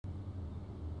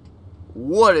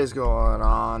What is going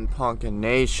on, Punkin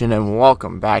Nation, and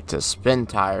welcome back to Spin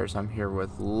Tires. I'm here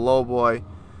with Lowboy,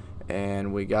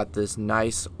 and we got this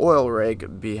nice oil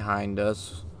rig behind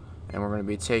us, and we're going to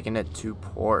be taking it to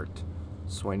port.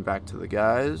 Swing back to the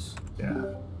guys. Yeah.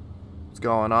 What's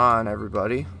going on,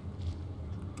 everybody?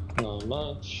 Not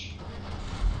much.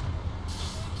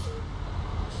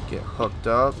 Get hooked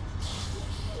up.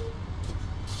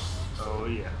 Oh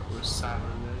yeah, we're silent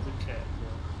as a cat.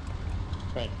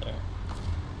 Right there.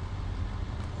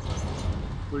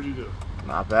 What'd you do?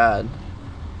 Not bad.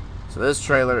 So this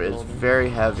trailer is very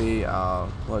heavy.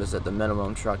 What is it? The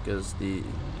minimum truck is the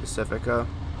Pacifica.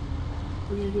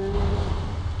 What are you doing?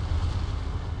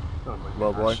 Oh my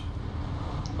Lowboy. gosh.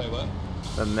 Wait, what?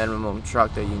 The minimum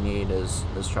truck that you need is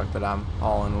this truck that I'm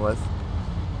hauling with.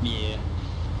 Yeah.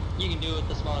 You can do it with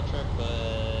the smaller truck, but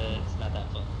it's not that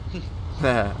fun.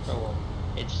 Well,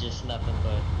 it's just nothing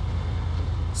but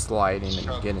Sliding and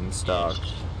struggle. getting stuck.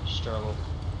 Yeah, struggle.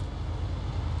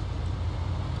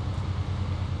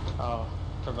 Oh,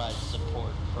 provide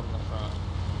support from the front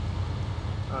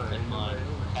Oh, with ain't my nobody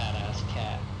over. badass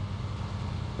cat.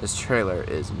 This trailer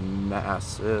is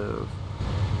massive.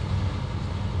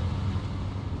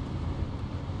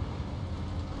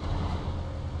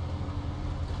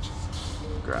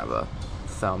 Grab a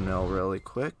thumbnail really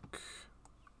quick.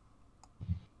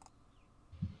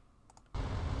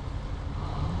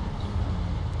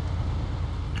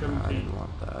 Come I pee. didn't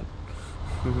want that.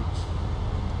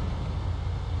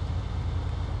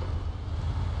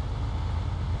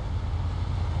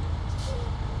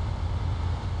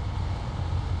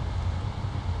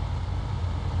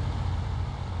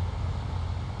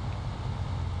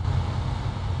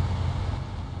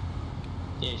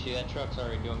 Yeah, see, that truck's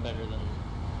already doing better than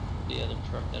the other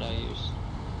truck that I use.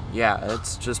 Yeah,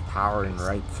 it's just powering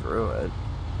right through it.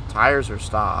 Tires are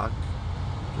stock.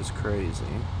 Just crazy.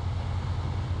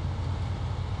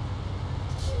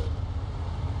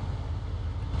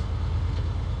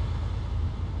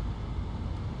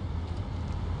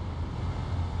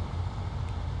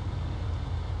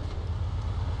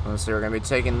 So we're going to be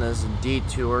taking this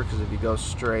detour because if you go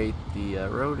straight, the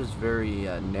road is very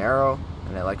narrow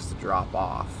and it likes to drop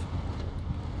off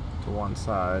to one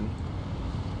side.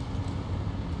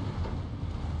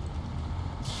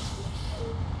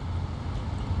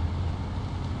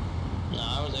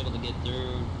 Now, I was able to get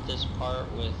through this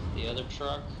part with the other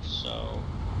truck, so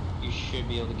you should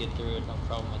be able to get through it, no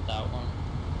problem with that one.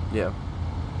 Yeah.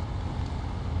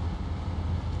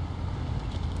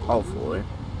 Hopefully.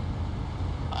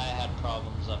 I had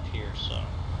problems up here, so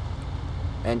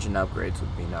Engine upgrades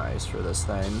would be nice for this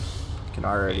thing. You can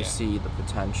already Yeah. see the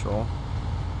potential.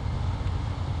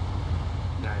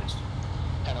 Nice.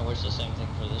 kind of wish the same thing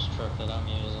for this truck that I'm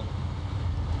using.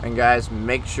 And guys,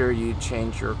 make sure you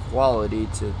change your quality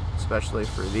to, especially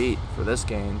for this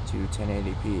game, to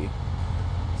 1080p.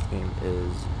 This game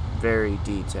is very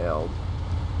detailed.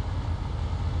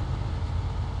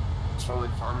 It's only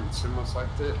farming symbols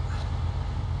like that.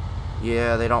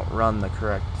 Yeah, they don't run the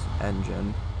correct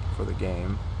engine for the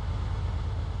game.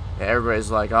 Yeah,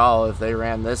 everybody's like, oh, if they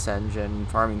ran this engine,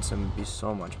 Farming Sim would be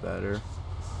so much better.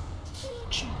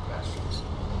 Cheap bastards.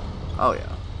 Oh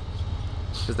yeah.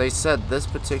 Because they said this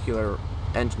particular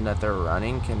engine that they're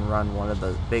running can run one of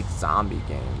the big zombie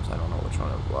games. I don't know which one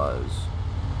it was.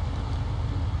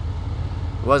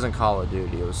 It wasn't Call of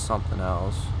Duty, it was something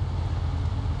else.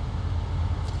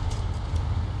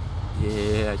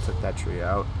 Yeah, I took that tree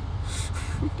out.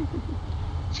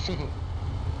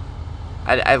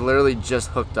 I literally just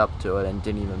hooked up to it and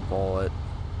didn't even pull it.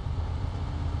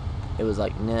 It was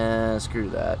like, nah, screw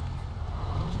that.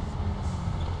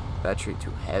 That tree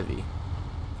too heavy.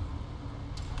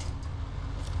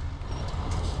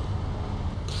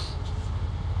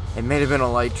 It may have been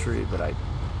a light tree, but I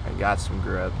got some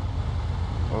grip.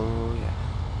 Oh yeah.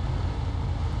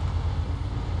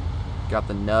 Got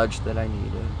the nudge that I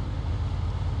needed.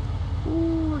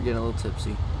 Ooh, we're getting a little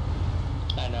tipsy.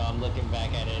 I know, I'm looking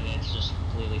back at it and it's just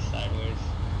completely sideways.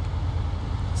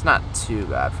 It's not too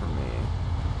bad for me.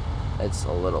 It's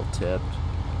a little tipped.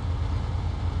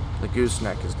 The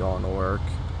gooseneck is going to work.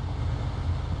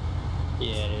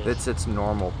 Yeah, it is. It's its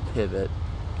normal pivot.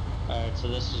 Alright, so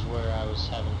this is where I was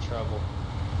having trouble.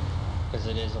 Because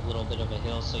it is a little bit of a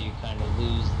hill, so you kind of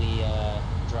lose the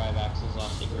drive axles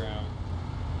off the ground.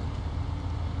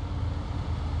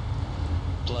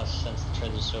 Plus, since the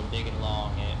treads are so big and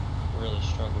long, it really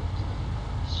struggled.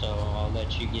 So I'll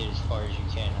let you get as far as you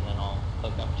can, and then I'll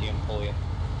hook up to you and pull you.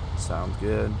 Sounds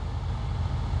good.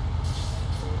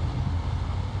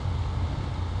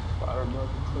 Bottom of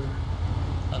the clear.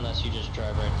 Unless you just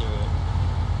drive right through it.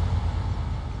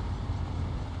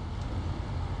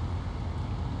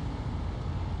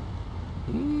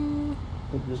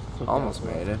 It just took Almost out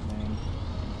the made it. name.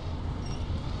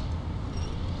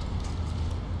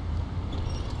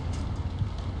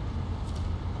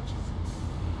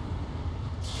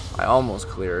 I almost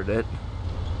cleared it.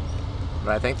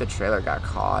 But I think the trailer got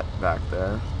caught back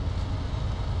there.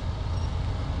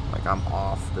 Like I'm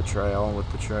off the trail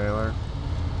with the trailer.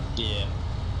 Yeah.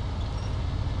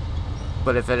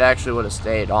 But if it actually would have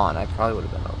stayed on, I probably would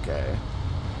have been okay.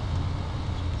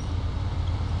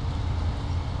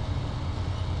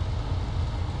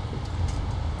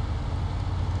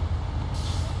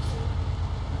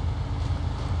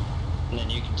 And then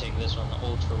you can take this one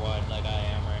ultra wide like I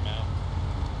am right now.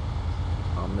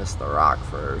 I'll miss the rock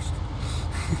first.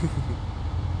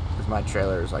 Because my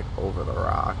trailer is like over the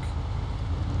rock.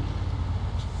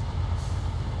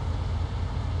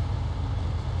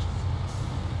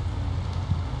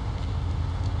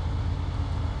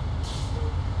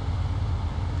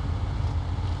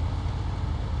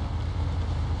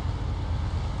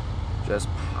 Just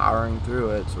powering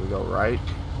through it, so we go right.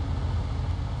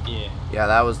 Yeah. Yeah,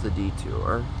 that was the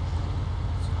detour.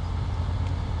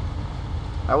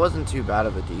 That wasn't too bad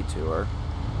of a detour.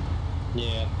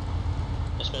 Yeah.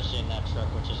 Especially in that truck,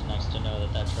 which is nice to know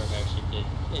that that truck actually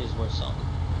is worth something.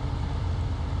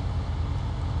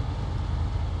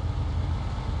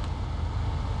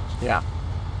 Yeah.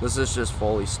 This is just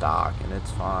fully stock and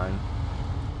it's fine.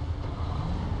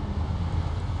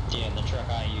 Yeah, and the truck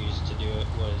I used to do it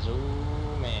was,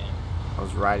 oh man. I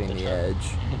was riding the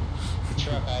edge. The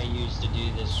truck I used to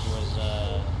do this was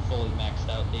fully maxed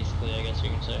out, basically, I guess you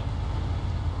could say.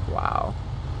 Wow.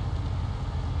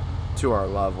 To our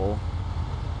level.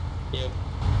 Yep.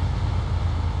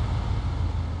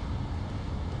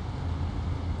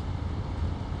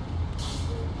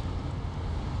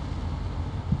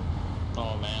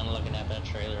 Oh man, looking at that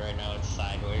trailer right now, it's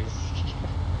sideways.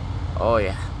 Oh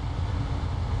yeah.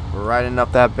 We're riding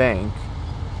up that bank.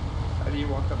 How do you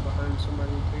walk up behind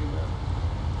somebody and do that?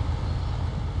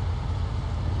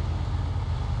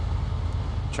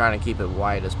 Trying to keep it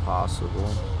wide as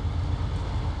possible.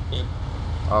 Yep.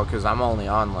 Oh, because I'm only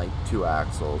on like 2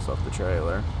 axles of the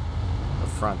trailer. The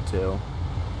front 2.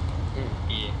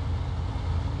 Yeah.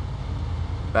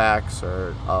 Backs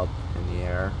are up in the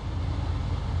air.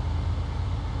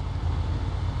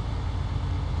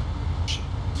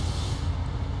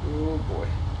 Oh boy.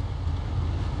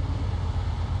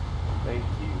 Thank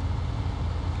you.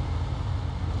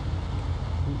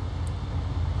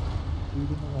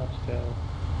 Eating a lobster.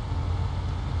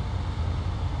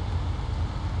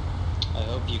 I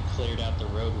hope you cleared out the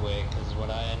roadway, because what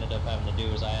I ended up having to do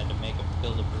is I had to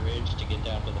build a bridge to get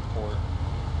down to the port.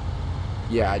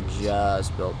 Yeah, I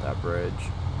just built that bridge.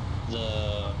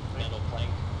 The metal plank.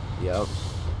 Yep.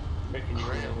 Making you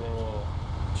ran. Oh,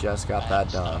 Just got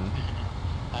that done.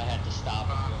 I had to stop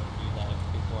and go and do that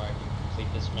before I could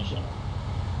complete this mission.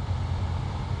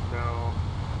 No.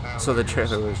 So the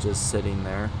trailer was just sitting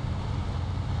there.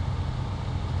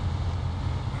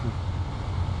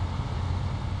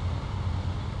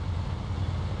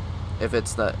 If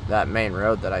it's that main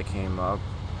road that I came up.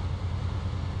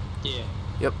 Yeah.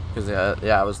 Yep, because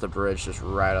yeah, it was the bridge just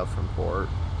right up from port.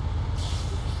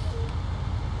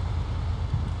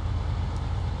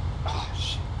 Ah,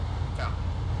 shit. Found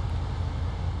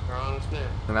it. They're on us now.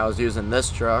 And I was using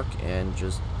this truck and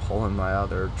just pulling my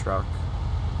other truck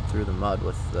through the mud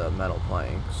with the metal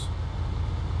planks.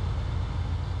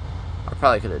 I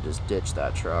probably could have just ditched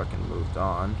that truck and moved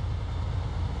on.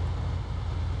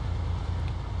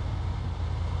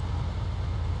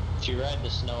 If you ride the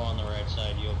snow on the right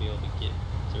side, you'll be able to get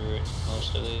through it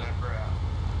most of it.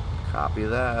 Copy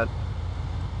that.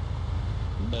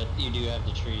 But you do have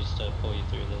the trees to pull you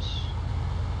through this.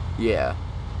 Yeah.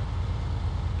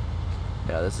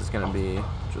 Yeah, this is gonna be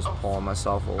just pulling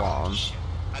myself along. Shit.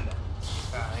 I know.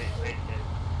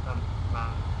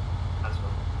 That's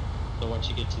well. So once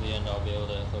you get to the end, I'll be able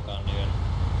to hook on you and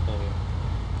pull you.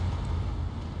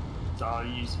 It's all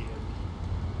you see.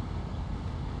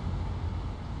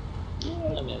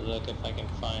 Let me look if I can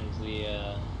find the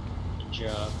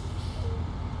job.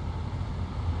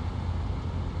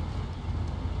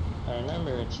 I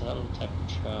remember it's some type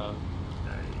of job.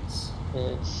 Nice.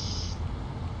 It's...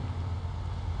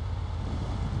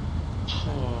 I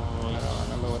don't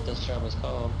remember what this job is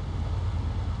called.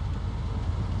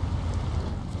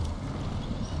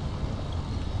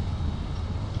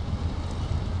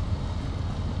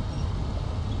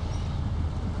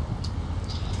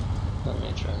 Let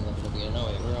me try and look it up again. No,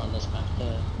 wait, we're on this map.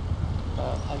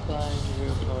 Pipeline,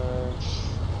 geoports,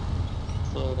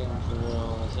 floating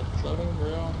drill. Is it floating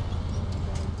drill?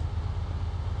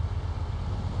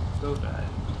 Don't die.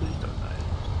 Please don't die.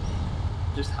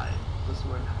 Just hide. This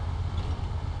one.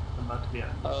 I'm about to be on.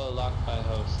 Oh, locked by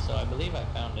host. So I believe I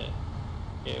found it.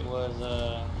 It was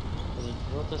it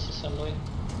drill disassembly?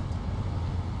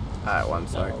 Alright, one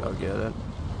sec, No. I'll get it.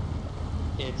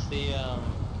 It's the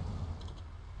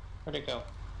where'd it go?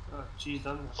 Oh, geez,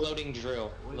 I'm not. Floating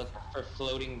drill. Look for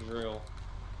floating drill.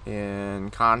 In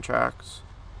contracts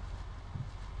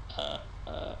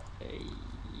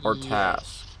or Yes.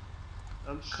 tasks.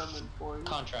 I'm coming for you.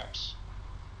 Contracts.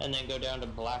 And then go down to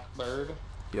Blackbird,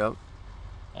 Yep.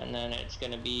 and then it's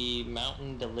gonna be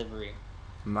mountain delivery.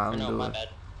 Or Mountain no, Dew. my bad.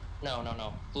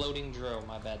 No. Floating drill,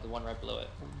 my bad. The one right below it.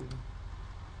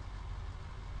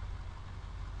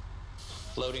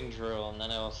 Floating drill, and then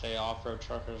it'll say off-road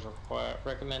truckers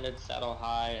recommended saddle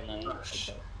high, and then. Oh,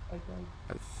 shit. I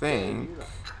Dude, think you're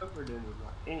like covered in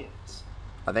my ants.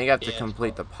 I have to Yeah,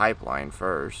 complete the pipeline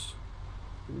first.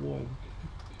 1,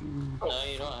 2. No,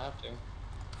 you don't have to.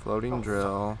 Floating Oh,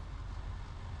 drill.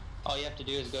 All you have to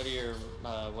do is go to your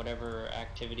whatever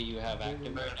activity you have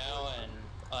active right now,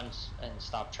 and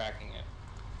stop tracking it.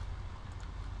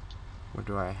 What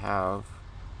do I have?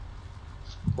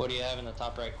 What do you have in the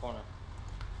top right corner?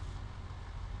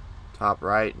 Top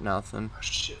right, nothing. Oh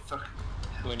shit, fuck.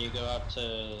 When you go out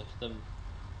to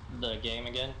the game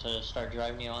again to start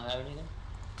driving, you don't have anything?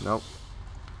 Nope.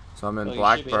 So I'm in Well,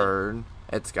 you should be able- Blackbird.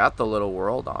 It's got the little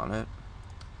world on it.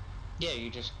 Yeah, you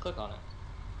just click on it.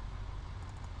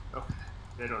 Okay.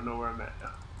 They don't know where I'm at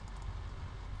now.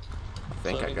 I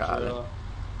think I Floating got it. drill.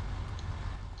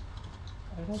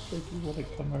 I don't think you want to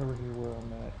come over here where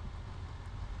I'm at.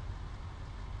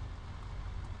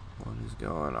 What is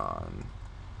going on?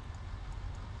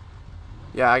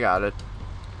 Yeah, I got it.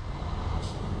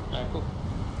 Alright, cool.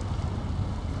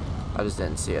 I just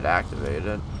didn't see it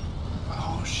activated.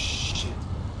 Oh shit.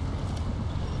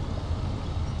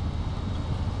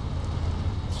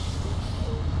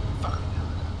 Fucking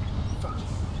helicopter. Fucking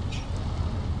bitch.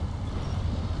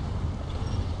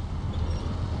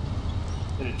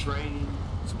 And it's raining.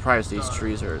 Surprised these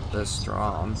trees are this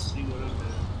strong. See what I'm doing.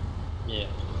 Yeah.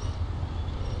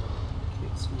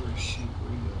 Can't see where shoot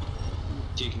where you go.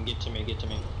 So you can get to me,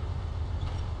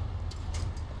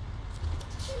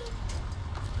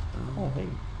 Oh, hey.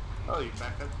 Oh, you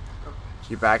back up? Okay.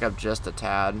 You back up just a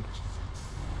tad.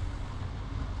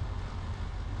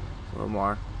 A little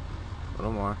more. A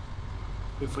little more.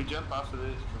 If we jump off of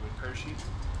this, can we parachute?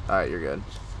 Alright, you're good.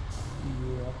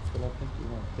 Yeah, but I think you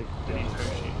want to take I it need down.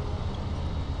 parachute.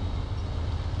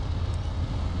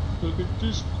 Look at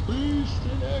this beast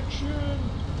in action!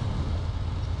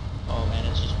 Oh man,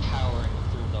 it's just powering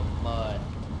through the mud.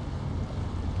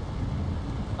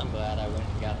 I'm glad I went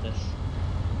and got this.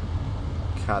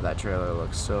 God, that trailer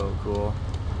looks so cool.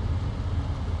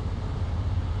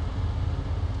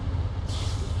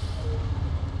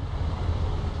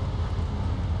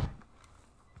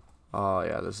 Oh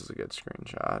yeah, this is a good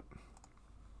screenshot.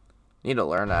 Need to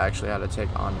learn actually how to take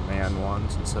on-demand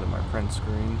ones instead of my print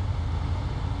screen.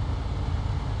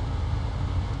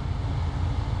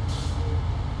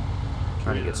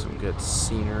 Trying to get some good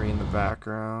scenery in the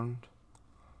background.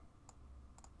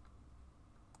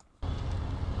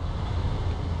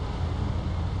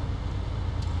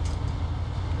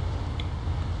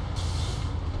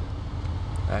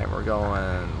 Alright, we're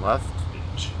going left.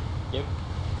 Bitch. Yep.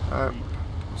 Alright,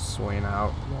 swing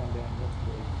out. Going down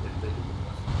this way.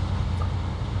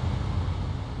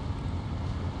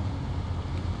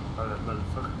 Oh, that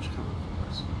motherfucker's coming for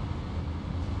us.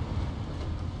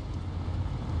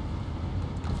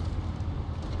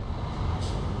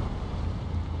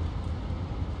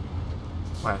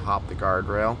 Might hop the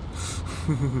guardrail.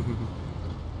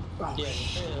 Oh, Yeah, the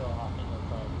shit. trailer will hop in, no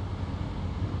problem.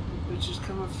 Bitch is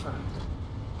coming front.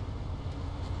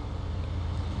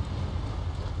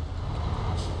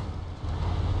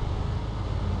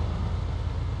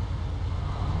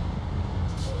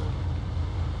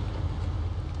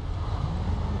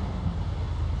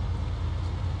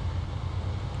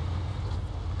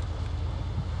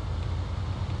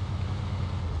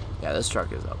 Yeah, this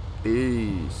truck is a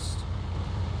beast.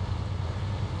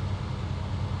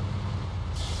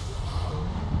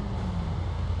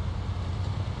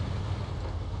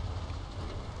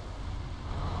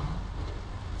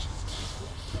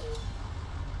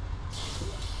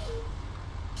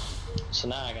 So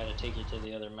now I gotta take you to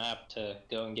the other map to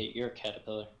go and get your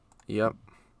caterpillar. Yep.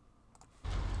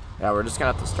 Yeah, we're just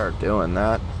gonna have to start doing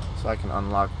that so I can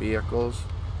unlock vehicles.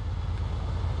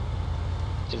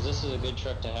 Because this is a good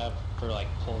truck to have for like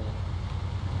pulling.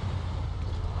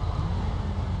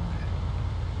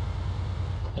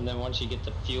 And then once you get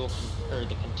the fuel or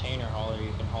the container hauler,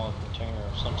 you can haul a container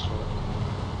of some sort.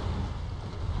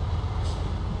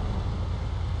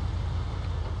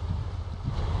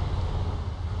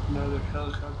 Another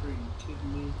helicopter, you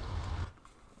kidding me?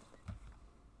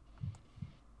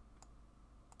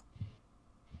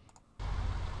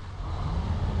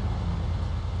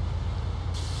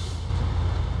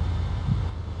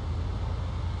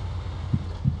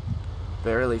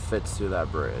 Barely fits through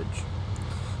that bridge.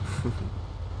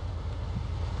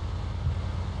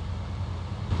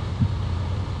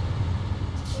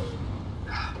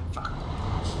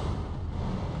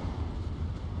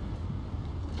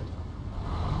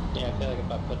 Yeah, I feel like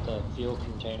if I put the fuel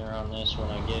container on this when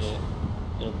I get it,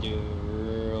 it'll do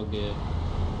real good.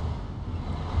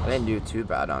 I didn't do too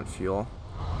bad on fuel.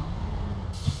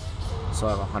 Still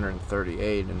have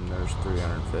 138 and there's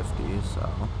 350, so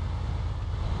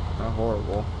not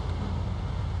horrible.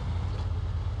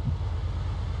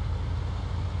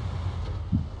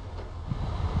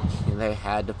 Yeah, they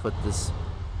had to put this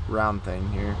round thing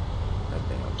here. That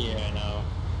damn. Yeah, I know.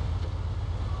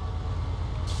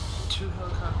 2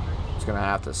 helicopters. It's gonna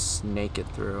have to snake it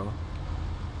through.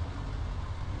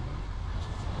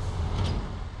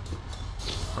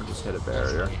 Or just hit a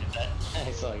barrier.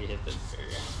 I saw you hit the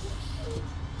barrier.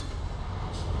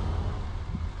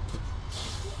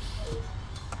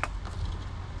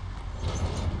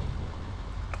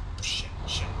 Shit.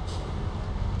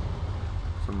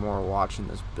 Some more watching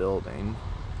this building.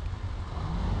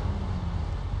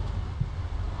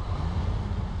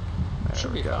 There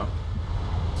Should we be go.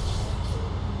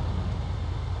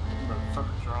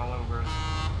 Motherfuckers are all over us.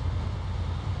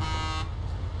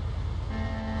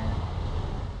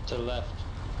 To the left.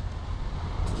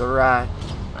 To the right.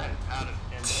 I'm out of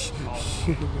ammo.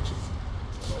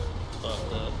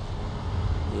 Above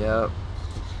Yep.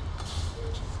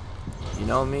 You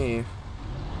know me.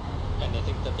 and I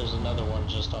think that there's another one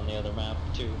just on the other map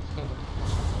too.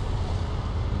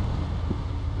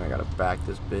 I gotta back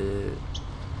this big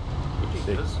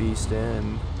Ridiculous. beast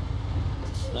in.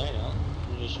 No, you don't.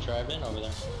 You just drive in over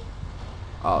there.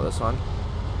 Oh, this one?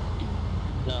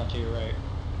 No, to your right.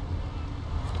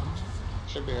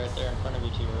 Should be right there in front of you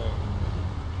to your right.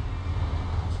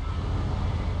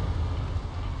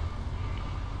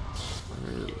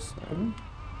 Where is this thing?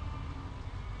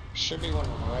 Should be one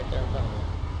right there in front of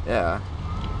you. Yeah.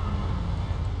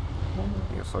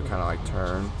 I guess I'll kind of like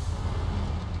turn.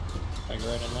 Like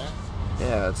right in there?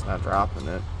 Yeah, it's not dropping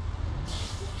it.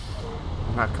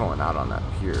 I'm not going out on that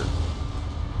pier.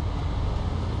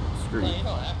 Screw No, you. you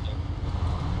don't have to.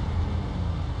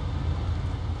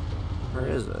 Where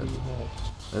is it?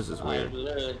 This is weird.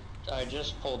 I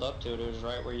just pulled up to it. It was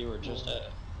right where you were just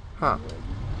at. Huh.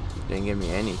 Didn't give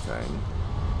me anything.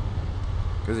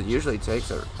 Because it usually takes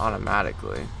it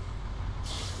automatically.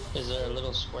 Is there a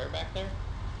little square back there?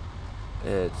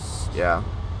 It's, yeah.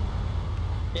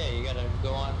 Yeah, you gotta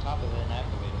go on top of it and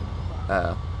activate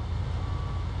it.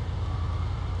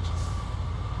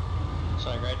 It's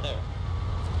like right there.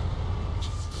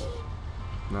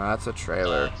 No, that's a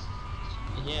trailer.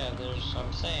 Yeah,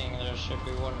 I'm saying there should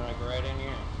be one like right in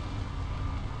here.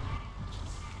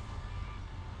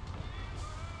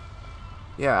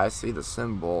 Yeah, I see the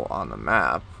symbol on the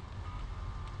map.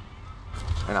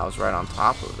 And I was right on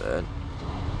top of it.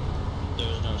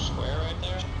 There's no square right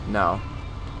there? No.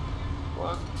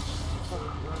 What?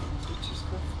 Fuck, it's just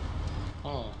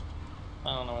Oh.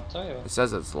 I don't know what to tell you. It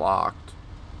says it's locked.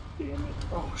 damn it.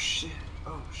 Oh shit.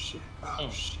 Oh shit. Oh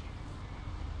shit.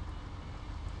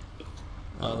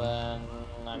 Well then,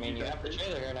 I mean, you have the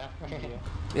trailer here now.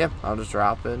 Yeah, I'll just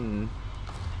drop it and...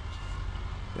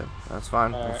 Yep, that's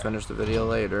fine. We'll Alright. finish the video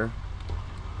later.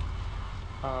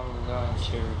 I'm going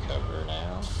to recover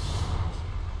now.